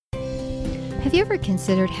Have you ever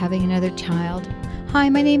considered having another child? Hi,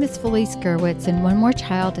 my name is Felice Gerwitz, and One More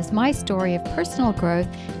Child is my story of personal growth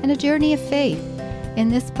and a journey of faith. In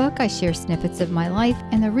this book, I share snippets of my life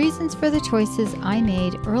and the reasons for the choices I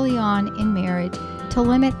made early on in marriage to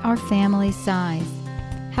limit our family size.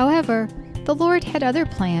 However, the Lord had other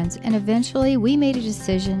plans, and eventually we made a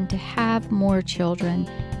decision to have more children,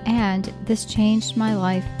 and this changed my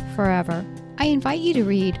life forever. I invite you to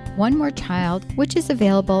read One More Child, which is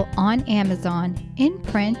available on Amazon in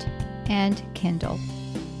print and Kindle.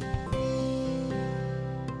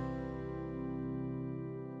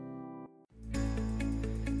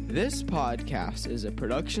 This podcast is a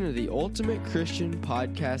production of the Ultimate Christian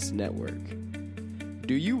Podcast Network.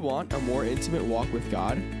 Do you want a more intimate walk with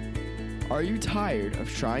God? Are you tired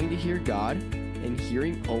of trying to hear God and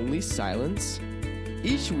hearing only silence?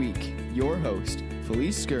 Each week, your host,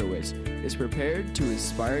 Felice Gerwitz, is prepared to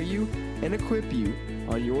inspire you and equip you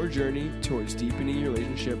on your journey towards deepening your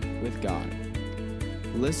relationship with God.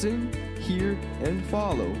 Listen, hear, and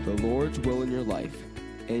follow the Lord's will in your life,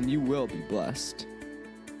 and you will be blessed.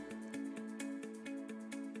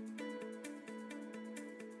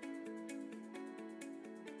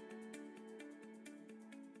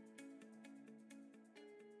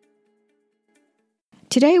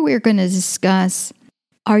 Today we're going to discuss,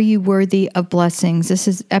 are you worthy of blessings? This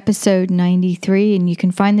is episode 93, and you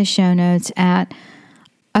can find the show notes at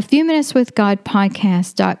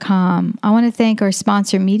afewminuteswithgodpodcast.com. I want to thank our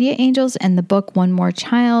sponsor, Media Angels, and the book One More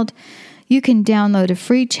Child. You can download a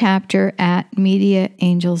free chapter at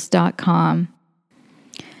mediaangels.com.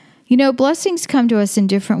 You know, blessings come to us in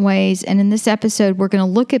different ways, and in this episode, we're going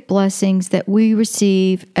to look at blessings that we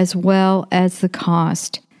receive as well as the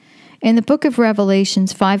cost. In the book of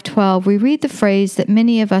Revelations 5:12, we read the phrase that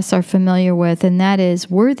many of us are familiar with, and that is,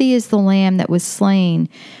 "Worthy is the Lamb that was slain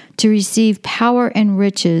to receive power and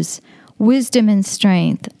riches, wisdom and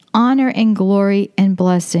strength, honor and glory and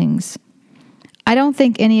blessings." I don't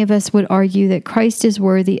think any of us would argue that Christ is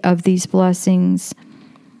worthy of these blessings.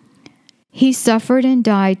 He suffered and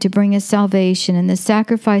died to bring us salvation, and the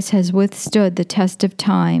sacrifice has withstood the test of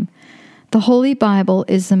time. The Holy Bible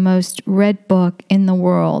is the most read book in the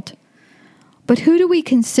world. But who do we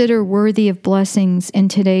consider worthy of blessings in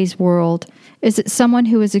today's world? Is it someone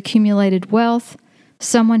who has accumulated wealth,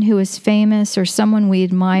 someone who is famous, or someone we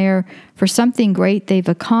admire for something great they've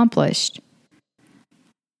accomplished?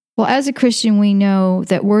 Well, as a Christian, we know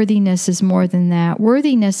that worthiness is more than that.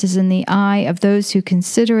 Worthiness is in the eye of those who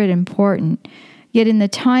consider it important. Yet in the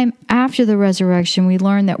time after the resurrection, we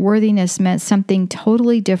learn that worthiness meant something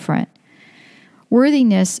totally different.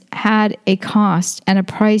 Worthiness had a cost and a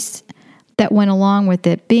price that went along with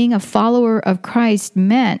it. Being a follower of Christ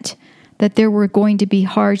meant that there were going to be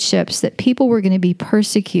hardships, that people were going to be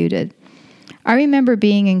persecuted. I remember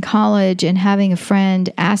being in college and having a friend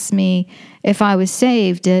ask me if I was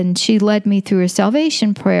saved, and she led me through a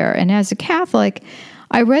salvation prayer. And as a Catholic,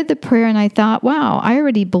 I read the prayer and I thought, wow, I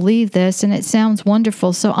already believe this and it sounds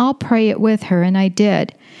wonderful, so I'll pray it with her, and I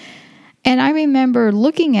did. And I remember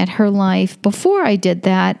looking at her life before I did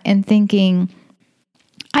that and thinking,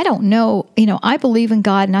 I don't know, I believe in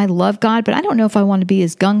God and I love God, but I don't know if I want to be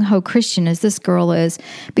as gung-ho Christian as this girl is,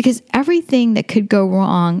 because everything that could go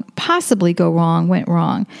wrong, possibly go wrong, went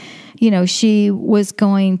wrong. She was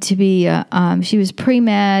going to be, she was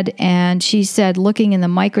pre-med, and she said looking in the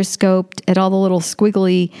microscope at all the little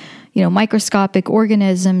squiggly, microscopic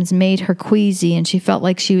organisms made her queasy, and she felt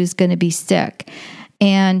like she was going to be sick.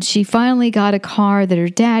 And she finally got a car that her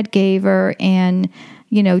dad gave her, and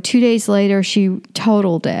 2 days later, she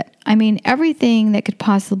totaled it. I mean, everything that could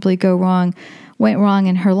possibly go wrong went wrong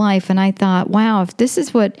in her life. And I thought, wow, if this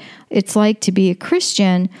is what it's like to be a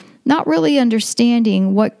Christian, not really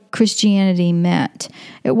understanding what Christianity meant.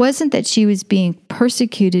 It wasn't that she was being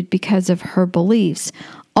persecuted because of her beliefs,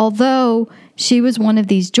 although she was one of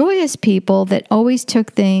these joyous people that always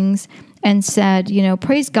took things and said,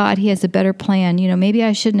 praise God, He has a better plan. Maybe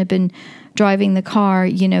I shouldn't have been driving the car,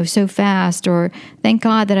 so fast, or thank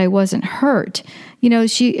God that I wasn't hurt.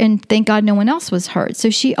 And thank God no one else was hurt. So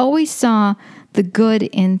she always saw the good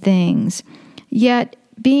in things. Yet,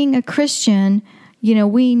 being a Christian,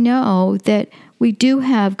 we know that we do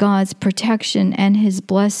have God's protection and His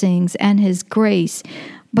blessings and His grace.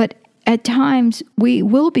 But at times, we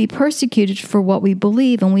will be persecuted for what we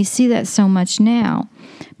believe, and we see that so much now.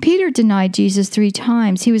 Peter denied Jesus 3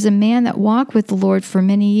 times. He was a man that walked with the Lord for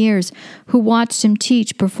many years, who watched Him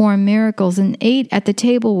teach, perform miracles, and ate at the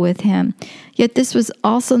table with Him. Yet this was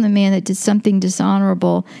also the man that did something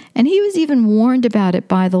dishonorable, and he was even warned about it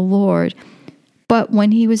by the Lord. But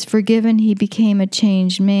when he was forgiven, he became a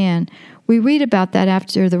changed man. we read about that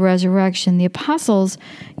after the resurrection. The apostles,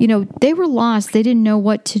 they were lost. They didn't know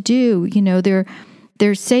what to do.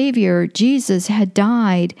 Their Savior, Jesus, had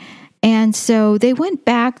died. And so they went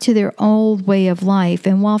back to their old way of life.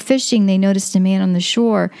 And while fishing, they noticed a man on the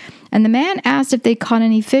shore. And the man asked if they caught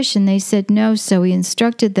any fish, and they said no. So he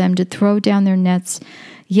instructed them to throw down their nets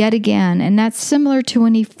yet again. And that's similar to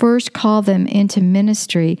when he first called them into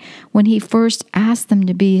ministry, when he first asked them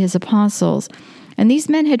to be his apostles. And these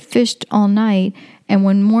men had fished all night, and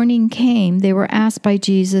when morning came, they were asked by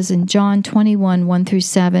Jesus in John 21,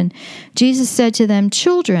 1-7. Jesus said to them,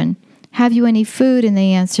 "Children, have you any food?" And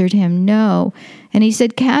they answered him, "No." And he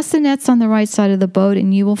said, "Cast the nets on the right side of the boat,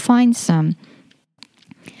 and you will find some."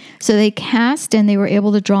 So they cast, and they were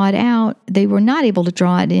able to draw it out. They were not able to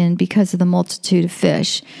draw it in because of the multitude of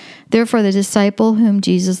fish. Therefore the disciple whom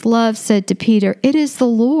Jesus loved said to Peter, "It is the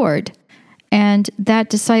Lord." And that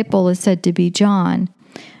disciple is said to be John.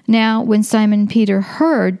 Now, when Simon Peter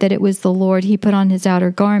heard that it was the Lord, he put on his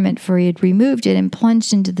outer garment, for he had removed it, and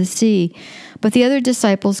plunged into the sea. But the other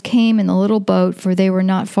disciples came in the little boat, for they were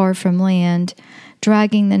not far from land,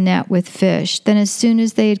 dragging the net with fish. Then as soon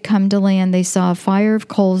as they had come to land, they saw a fire of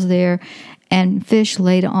coals there, and fish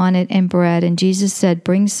laid on it, and bread. And Jesus said,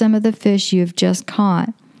 "Bring some of the fish you have just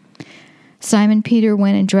caught." Simon Peter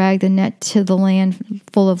went and dragged the net to the land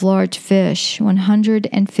full of large fish,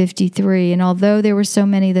 153. And although there were so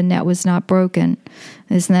many, the net was not broken.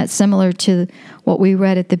 Isn't that similar to what we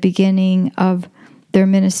read at the beginning of their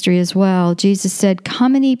ministry as well? Jesus said,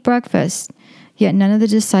 "Come and eat breakfast." Yet none of the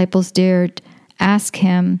disciples dared ask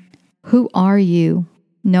him, "Who are you?"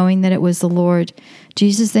 knowing that it was the Lord.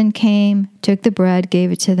 Jesus then came, took the bread,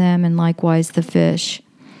 gave it to them, and likewise the fish.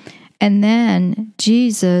 And then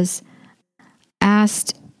Jesus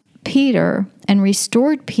asked Peter and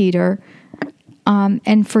restored Peter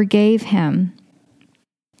and forgave him.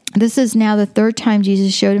 This is now the third time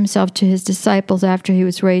Jesus showed himself to his disciples after he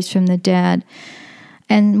was raised from the dead.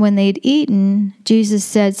 And when they'd eaten, Jesus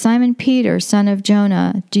said, "Simon Peter, son of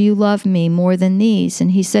Jonah, do you love me more than these?"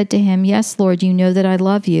 And he said to him, "Yes, Lord, you know that I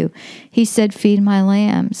love you." He said, "Feed my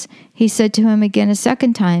lambs." He said to him again a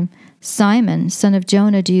second time, "Simon, son of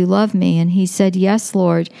Jonah, do you love me?" And he said, "Yes,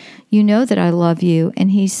 Lord, you know that I love you."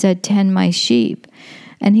 And he said, "Tend my sheep."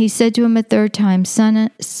 And he said to him a third time,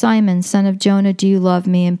 "Simon, son of Jonah, do you love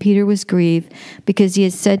me?" And Peter was grieved because he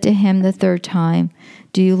had said to him the third time,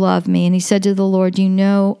 "Do you love me?" And he said to the Lord, "You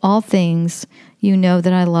know all things. You know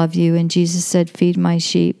that I love you." And Jesus said, "Feed my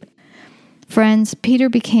sheep." Friends, Peter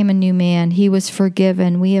became a new man. He was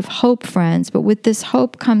forgiven. We have hope, friends, but with this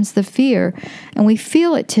hope comes the fear, and we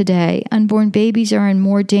feel it today. Unborn babies are in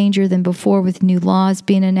more danger than before with new laws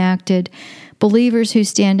being enacted. Believers who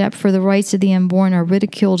stand up for the rights of the unborn are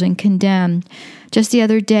ridiculed and condemned. Just the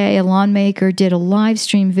other day, a lawmaker did a live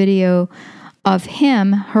stream video of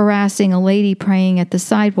him harassing a lady praying at the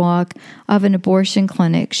sidewalk of an abortion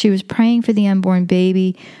clinic. She was praying for the unborn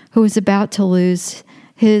baby who was about to lose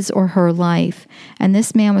his or her life. And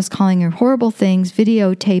this man was calling her horrible things,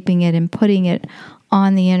 videotaping it and putting it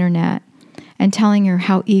on the internet and telling her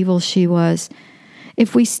how evil she was.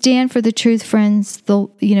 If we stand for the truth, friends,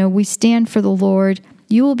 we stand for the Lord,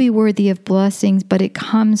 you will be worthy of blessings, but it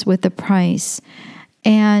comes with a price.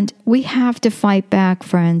 And we have to fight back,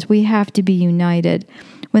 friends. We have to be united.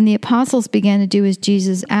 When the apostles began to do as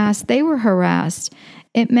Jesus asked, they were harassed.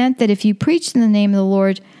 It meant that if you preach in the name of the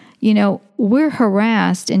Lord, we're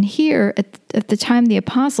harassed. And here, at the time of the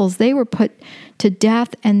apostles, they were put to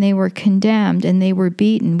death and they were condemned and they were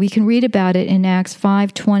beaten. We can read about it in Acts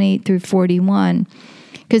 5:20-41.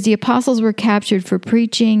 Because the apostles were captured for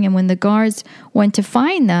preaching, and when the guards went to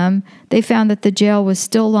find them, they found that the jail was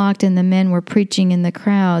still locked and the men were preaching in the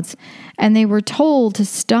crowds. And they were told to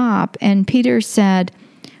stop, and Peter said,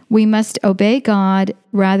 "We must obey God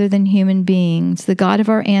rather than human beings. The God of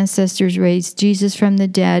our ancestors raised Jesus from the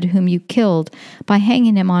dead, whom you killed by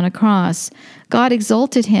hanging him on a cross. God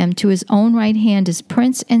exalted him to his own right hand as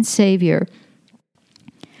Prince and Savior,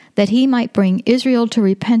 that he might bring Israel to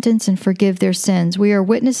repentance and forgive their sins. We are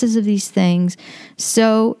witnesses of these things.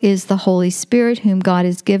 So is the Holy Spirit, whom God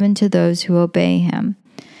has given to those who obey him."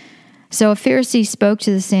 So a Pharisee spoke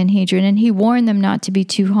to the Sanhedrin, and he warned them not to be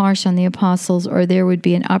too harsh on the apostles, or there would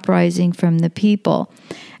be an uprising from the people.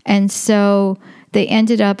 And so they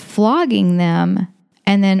ended up flogging them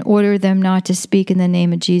and then ordered them not to speak in the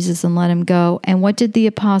name of Jesus and let them go. And what did the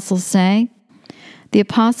apostles say? The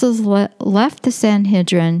apostles left the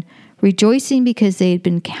Sanhedrin, rejoicing because they had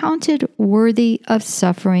been counted worthy of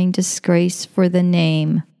suffering disgrace for the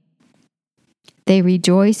name. They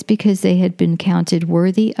rejoiced because they had been counted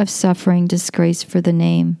worthy of suffering disgrace for the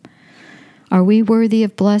name. Are we worthy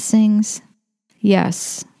of blessings?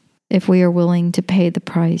 Yes, if we are willing to pay the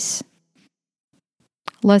price.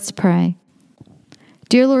 Let's pray.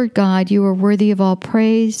 Dear Lord God, you are worthy of all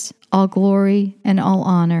praise, all glory, and all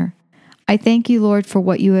honor. I thank you, Lord, for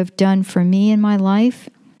what you have done for me in my life.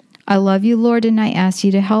 I love you, Lord, and I ask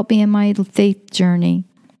you to help me in my faith journey.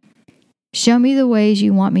 Show me the ways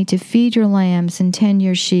you want me to feed your lambs and tend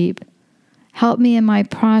your sheep. Help me in my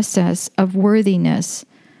process of worthiness,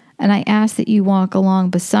 and I ask that you walk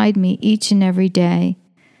along beside me each and every day.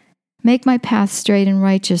 Make my path straight and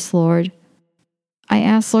righteous, Lord. I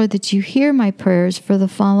ask, Lord, that you hear my prayers for the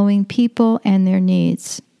following people and their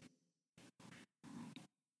needs.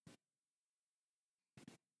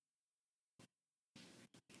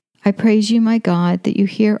 I praise you, my God, that you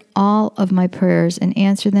hear all of my prayers and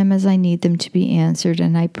answer them as I need them to be answered,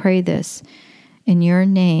 and I pray this in your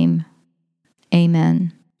name.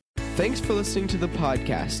 Amen. Thanks for listening to the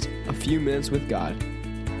podcast, A Few Minutes with God.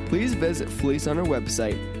 Please visit Felice on our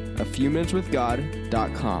website,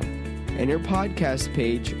 afewminuteswithgod.com, and your podcast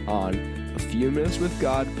page on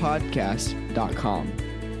afewminuteswithgodpodcast.com.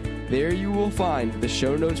 There you will find the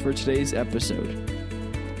show notes for today's episode.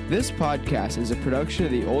 This podcast is a production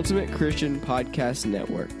of the Ultimate Christian Podcast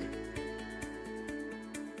Network.